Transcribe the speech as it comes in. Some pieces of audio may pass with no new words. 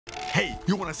Hey,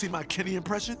 you want to see my Kenny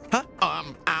impression? Huh?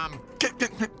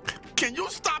 Can you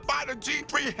stop by the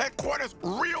G3 headquarters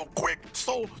real quick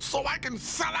so I can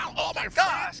sell out all my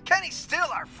friends? Gus, Kenny's still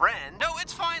our friend. No,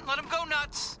 it's fine. Let him go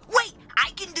nuts. Wait, I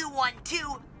can do one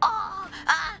too.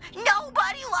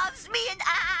 Nobody loves me and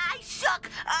I suck.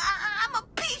 I'm a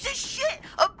piece of shit.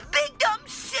 A big dumb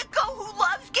sicko who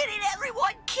loves getting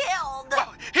everyone killed.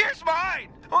 Well, here's mine.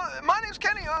 My name's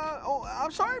Kenny.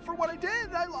 I'm sorry for what I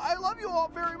did. I love you all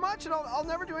very much, and I'll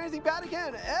never do anything bad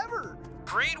again, ever.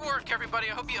 Great work, everybody.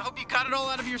 I hope you got it all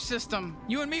out of your system.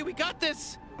 You and me, we got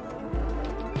this.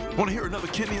 Want to hear another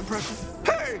Kenny impression?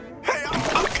 Hey,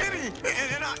 I'm Kenny,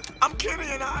 and I'm Kenny,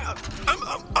 and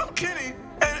I'm Kenny,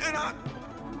 and I.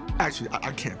 Actually,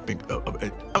 I can't think of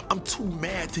it. I'm too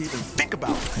mad to even think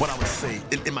about what I would say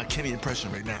in my Kenny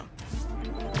impression right now.